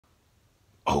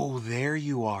Oh, there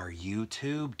you are,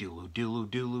 YouTube.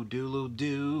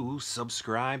 Do.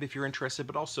 Subscribe if you're interested,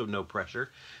 but also no pressure.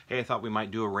 Hey, I thought we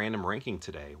might do a random ranking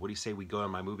today. What do you say we go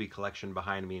in my movie collection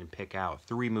behind me and pick out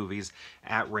 3 movies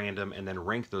at random and then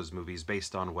rank those movies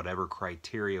based on whatever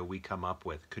criteria we come up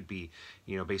with. Could be,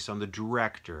 based on the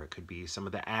director. It could be some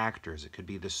of the actors. It could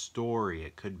be the story.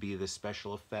 It could be the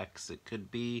special effects. It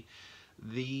could be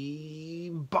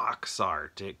the box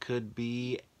art. It could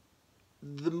be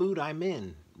the mood I'm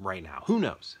in right now. Who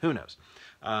knows? Who knows?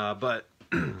 But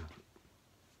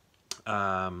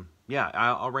yeah,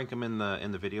 I'll rank them in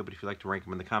the video. But if you'd like to rank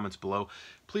them in the comments below,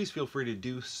 please feel free to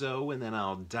do so, and then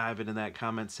I'll dive into that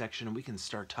comment section and we can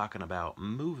start talking about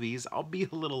movies. I'll be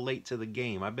a little late to the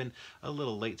game. I've been a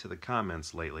little late to the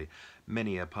comments lately.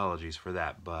 Many apologies for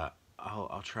that, but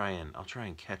I'll try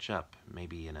and catch up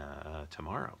maybe in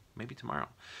tomorrow. Maybe tomorrow.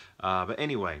 But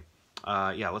anyway,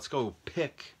 yeah, let's go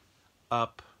pick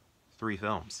up 3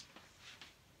 films.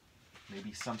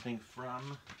 Maybe something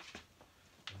from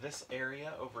this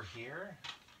area over here,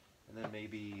 and then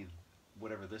maybe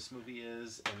whatever this movie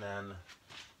is, and then,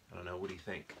 I don't know, what do you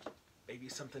think? Maybe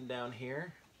something down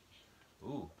here?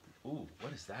 Ooh,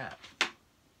 what is that?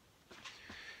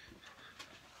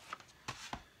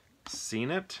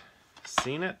 Seen it?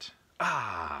 Seen it?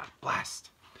 Ah, blast.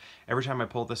 Every time I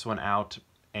pull this one out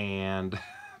and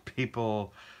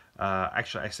people...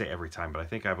 actually, I say every time, but I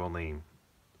think I've only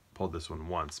pulled this one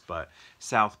once. But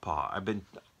Southpaw, I've been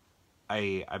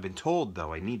told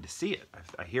though I need to see it.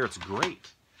 I hear it's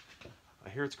great. I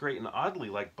hear it's great, and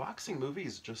oddly, like boxing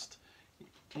movies, just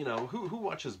who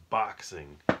watches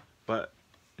boxing? But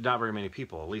not very many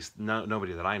people. At least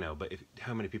nobody that I know. But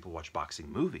how many people watch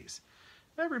boxing movies?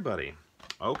 Everybody.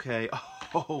 Okay.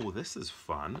 Oh, this is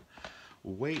fun.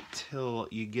 Wait till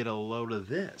you get a load of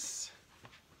this.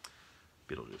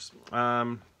 Beetlejuice.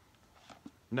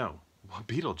 No.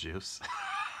 Beetlejuice.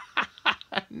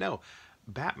 No.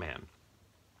 Batman.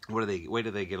 Wait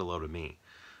till they get a load of me.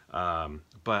 But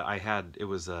it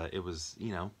was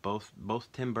both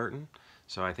Tim Burton.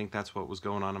 So I think that's what was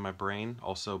going on in my brain.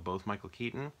 Also both Michael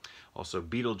Keaton. Also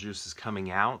Beetlejuice is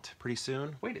coming out pretty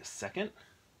soon. Wait a second.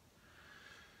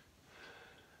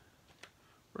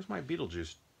 Where's my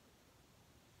Beetlejuice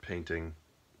painting?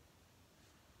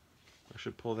 I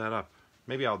should pull that up.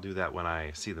 Maybe I'll do that when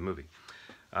I see the movie.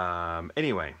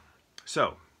 Anyway,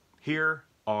 so here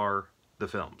are the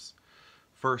films.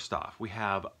 First off, we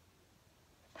have,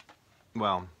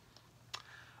 well,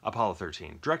 Apollo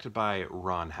 13, directed by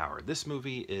Ron Howard. This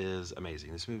movie is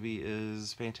amazing. This movie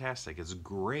is fantastic. It's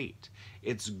great.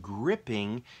 It's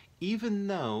gripping, even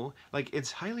though, like,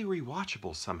 it's highly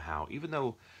rewatchable somehow, even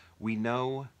though we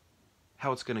know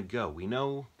how it's going to go. We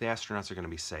know the astronauts are going to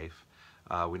be safe.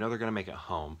 We know they're going to make it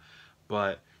home.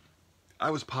 But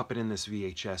I was popping in this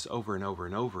VHS over and over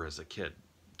and over as a kid,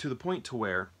 to the point to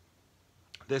where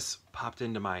this popped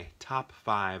into my top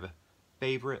 5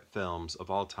 favorite films of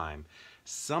all time.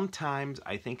 Sometimes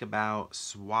I think about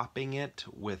swapping it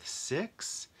with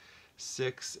 6.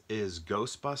 6 is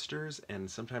Ghostbusters, and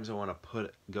sometimes I want to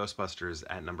put Ghostbusters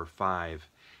at number 5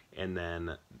 and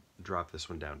then drop this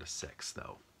one down to 6,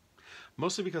 though.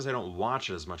 Mostly because I don't watch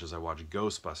it as much as I watch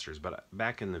Ghostbusters, but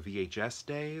back in the VHS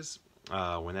days,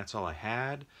 when that's all I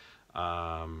had,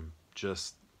 I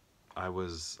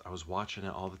was watching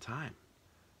it all the time.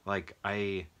 Like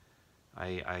I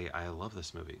love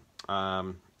this movie.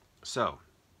 So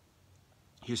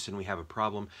Houston, we have a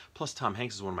problem. Plus Tom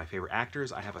Hanks is one of my favorite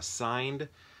actors. I have a signed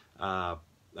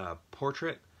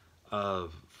portrait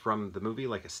from the movie,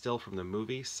 like a still from the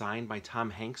movie, signed by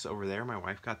Tom Hanks over there. My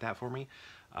wife got that for me.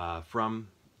 From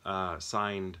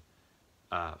signed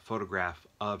photograph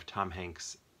of Tom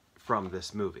Hanks from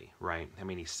this movie, right? I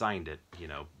mean, he signed it,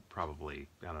 probably,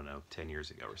 I don't know, 10 years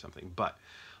ago or something. But,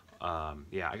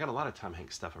 yeah, I got a lot of Tom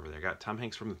Hanks stuff over there. I got Tom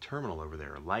Hanks from The Terminal over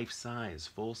there, life-size,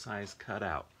 full-size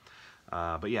cutout.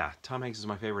 But yeah, Tom Hanks is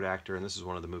my favorite actor, and this is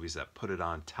one of the movies that put it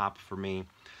on top for me,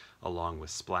 along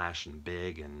with Splash and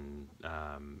Big and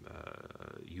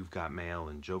You've Got Mail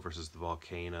and Joe versus the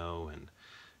Volcano and,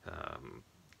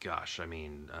 gosh, I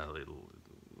mean,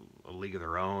 A League of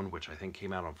Their Own, which I think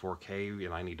came out on 4K,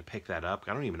 and I need to pick that up.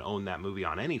 I don't even own that movie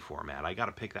on any format. I got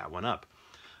to pick that one up.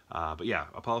 But yeah,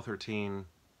 Apollo 13,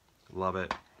 love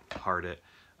it, heart it.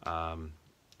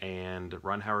 And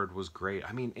Ron Howard was great.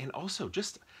 I mean, and also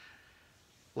just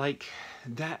like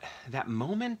that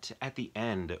moment at the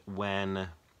end when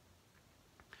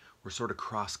we're sort of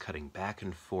cross-cutting back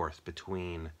and forth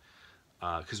between,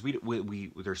 because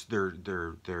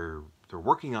they're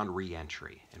working on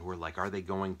re-entry, and we're like, are they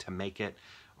going to make it?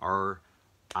 Are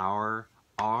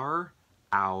our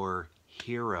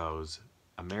heroes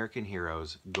American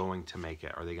heroes going to make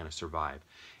it? Are they going to survive?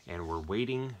 And we're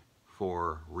waiting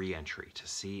for re-entry to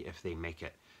see if they make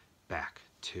it back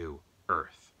to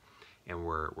Earth. And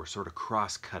we're sort of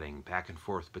cross-cutting back and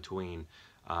forth between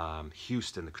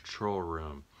Houston, the control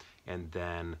room, and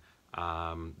then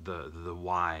the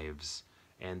wives,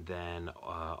 and then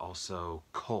also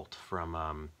Colt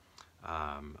from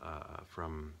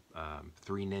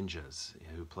Three Ninjas,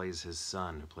 who plays his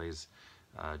son, who plays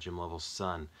Jim Lovell's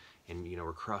son. And you know,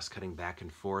 we're cross-cutting back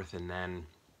and forth, and then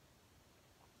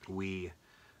we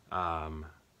how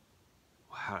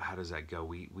does that go?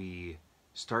 We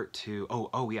start to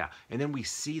oh yeah, and then we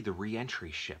see the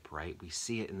re-entry ship, right? We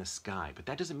see it in the sky, but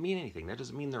that doesn't mean anything. That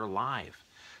doesn't mean they're alive.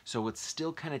 So it's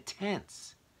still kind of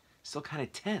tense.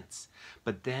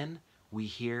 But then we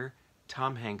hear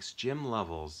Tom Hanks, Jim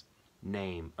Lovell's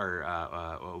name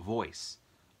or voice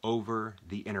over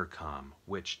the intercom,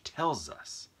 which tells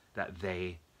us that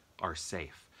they are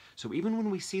safe. So even when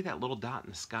we see that little dot in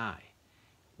the sky,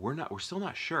 we're still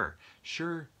not sure.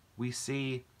 Sure, we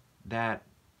see that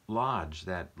lodge,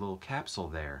 that little capsule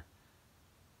there,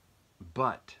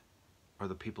 but are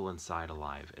the people inside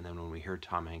alive? And then when we hear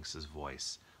Tom Hanks's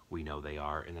voice, we know they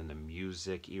are. And then the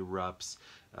music erupts,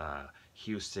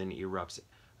 Houston erupts,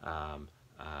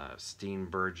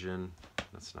 Steenburgen,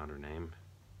 that's not her name,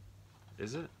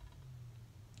 is it?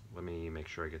 Let me make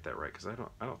sure I get that right, because I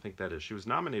don't think that is. She was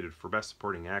nominated for Best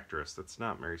Supporting Actress. That's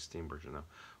not Mary Steenburgen though.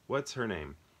 What's her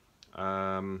name?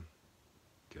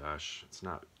 Gosh, it's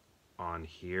not on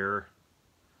here.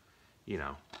 You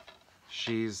know,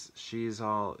 she's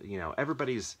all, you know,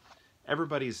 everybody's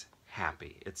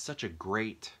happy. It's such a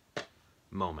great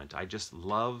moment. I just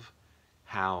love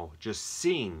how just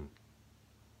seeing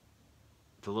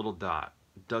the little dot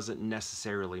doesn't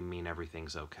necessarily mean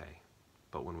everything's okay.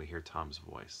 But when we hear Tom's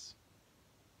voice,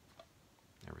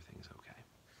 everything's okay.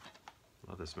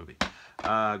 Love this movie.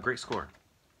 Great score.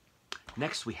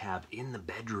 Next we have In the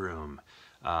Bedroom.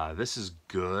 This is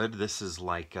good. This is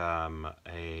like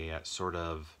a sort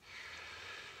of,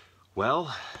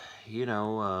 well, you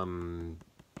know,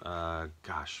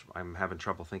 gosh, I'm having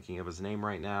trouble thinking of his name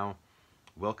right now.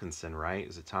 Wilkinson, right?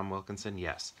 Is it Tom Wilkinson?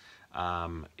 Yes.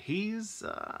 He's,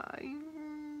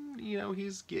 you know,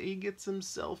 he gets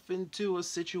himself into a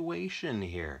situation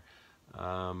here.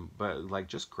 But like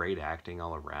just great acting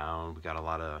all around. We got a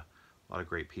lot of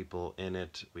great people in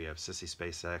it. We have Sissy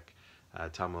Spacek,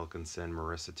 Tom Wilkinson,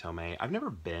 Marissa Tomei. I've never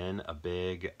been a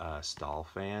big Stahl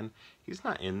fan. He's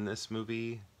not in this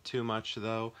movie too much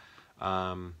though.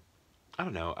 I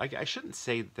don't know. I shouldn't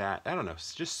say that. I don't know.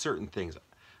 It's just certain things.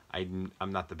 I'm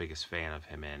not the biggest fan of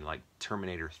him in, like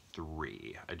Terminator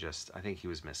 3. I think he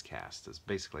was miscast. That's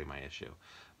basically my issue.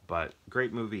 But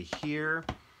great movie here.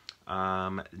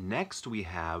 Next we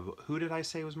have, who did I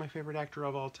say was my favorite actor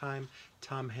of all time?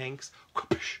 Tom Hanks.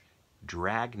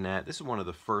 Dragnet. This is one of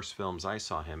the first films I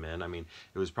saw him in. I mean,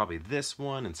 it was probably this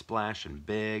one and Splash and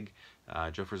Big.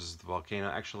 Joe vs. the Volcano.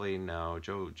 Actually, no.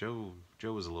 Joe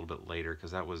was a little bit later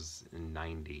because that was in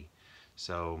 90.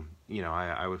 So, you know,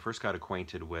 I first got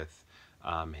acquainted with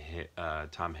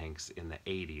Tom Hanks in the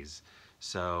 80s.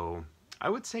 So, I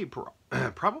would say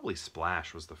probably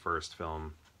Splash was the first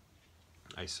film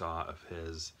I saw of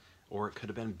his, or it could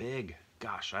have been Big.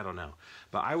 Gosh, I don't know.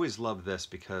 But I always loved this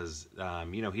because,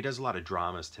 you know, he does a lot of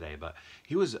dramas today, but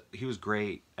he was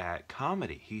great at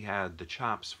comedy. He had the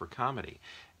chops for comedy.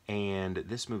 And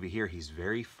this movie here, he's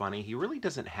very funny. He really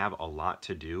doesn't have a lot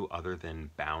to do other than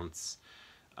bounce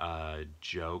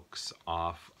jokes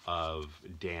off of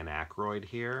Dan Aykroyd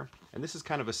here. And this is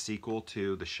kind of a sequel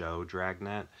to the show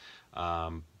Dragnet.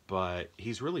 But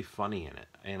he's really funny in it.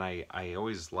 And I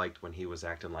always liked when he was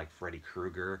acting like Freddy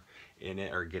Krueger in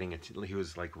it, or he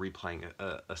was like replaying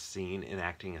a scene,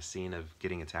 enacting a scene of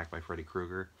getting attacked by Freddy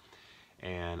Krueger.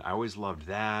 And I always loved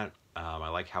that. I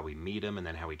like how we meet him and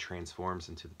then how he transforms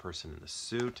into the person in the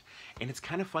suit. And it's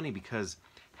kind of funny because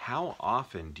how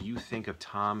often do you think of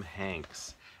Tom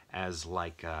Hanks as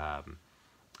like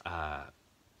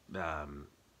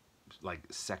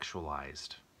sexualized,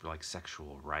 like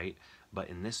sexual, right? But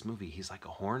in this movie, he's like a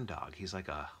horn dog. He's like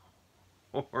a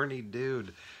horny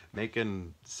dude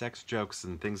making sex jokes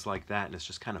and things like that. And it's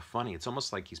just kind of funny. It's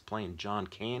almost like he's playing John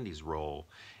Candy's role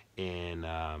in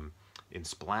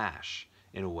Splash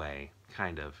in a way,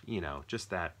 kind of, you know, just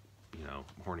that, you know,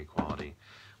 horny quality,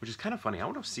 which is kind of funny. I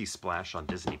want to see Splash on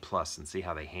Disney Plus and see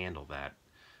how they handle that.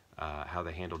 How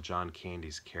they handle John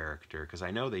Candy's character, because I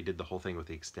know they did the whole thing with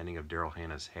the extending of Daryl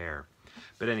Hannah's hair.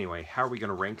 But anyway, how are we going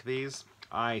to rank these?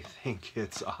 I think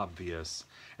it's obvious.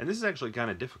 And this is actually kind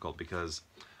of difficult because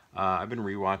I've been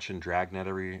rewatching Dragnet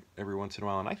every once in a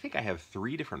while, and I think I have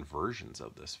 3 different versions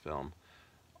of this film.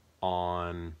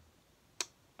 on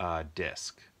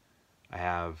disc. I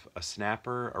have a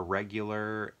snapper, a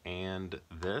regular, and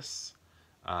this.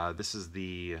 This is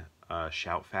the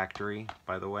Shout Factory,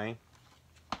 by the way.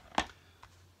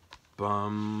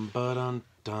 Bum ba dun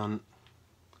dun.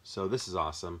 So this is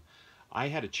awesome. I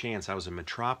had a chance. I was in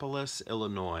Metropolis,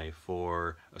 Illinois,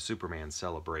 for a Superman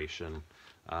celebration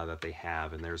that they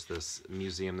have, and there's this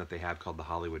museum that they have called the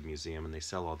Hollywood Museum, and they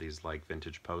sell all these like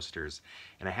vintage posters.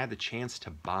 And I had the chance to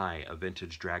buy a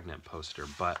vintage Dragnet poster,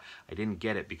 but I didn't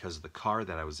get it because of the car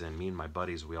that I was in. Me and my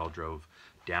buddies, we all drove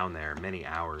down there many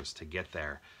hours to get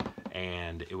there,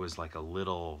 and it was like a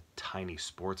little tiny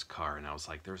sports car, and I was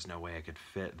like, there's no way I could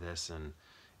fit this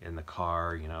in the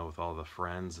car, you know, with all the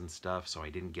friends and stuff, so I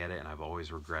didn't get it, and I've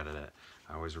always regretted it.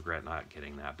 I always regret not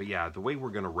getting that. But yeah, the way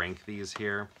we're going to rank these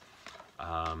here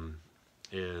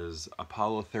is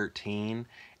Apollo 13,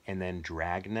 and then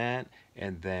Dragnet,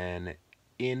 and then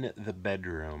In the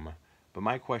Bedroom. But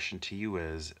my question to you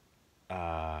is,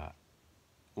 well,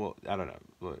 I don't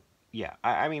know. Yeah,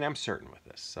 I mean, I'm certain with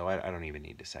this, so I don't even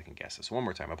need to second guess this. One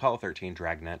more time. Apollo 13,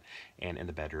 Dragnet, and In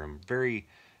the Bedroom. Very,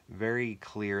 very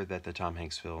clear that the Tom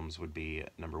Hanks films would be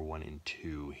number 1 and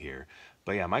 2 here.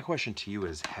 But yeah, my question to you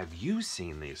is, have you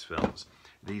seen these films?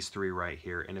 These 3 right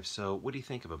here, and if so, what do you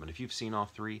think of them? And if you've seen all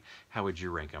 3, how would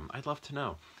you rank them? I'd love to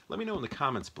know. Let me know in the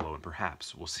comments below, and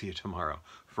perhaps we'll see you tomorrow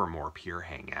for more Pure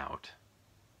Hangout.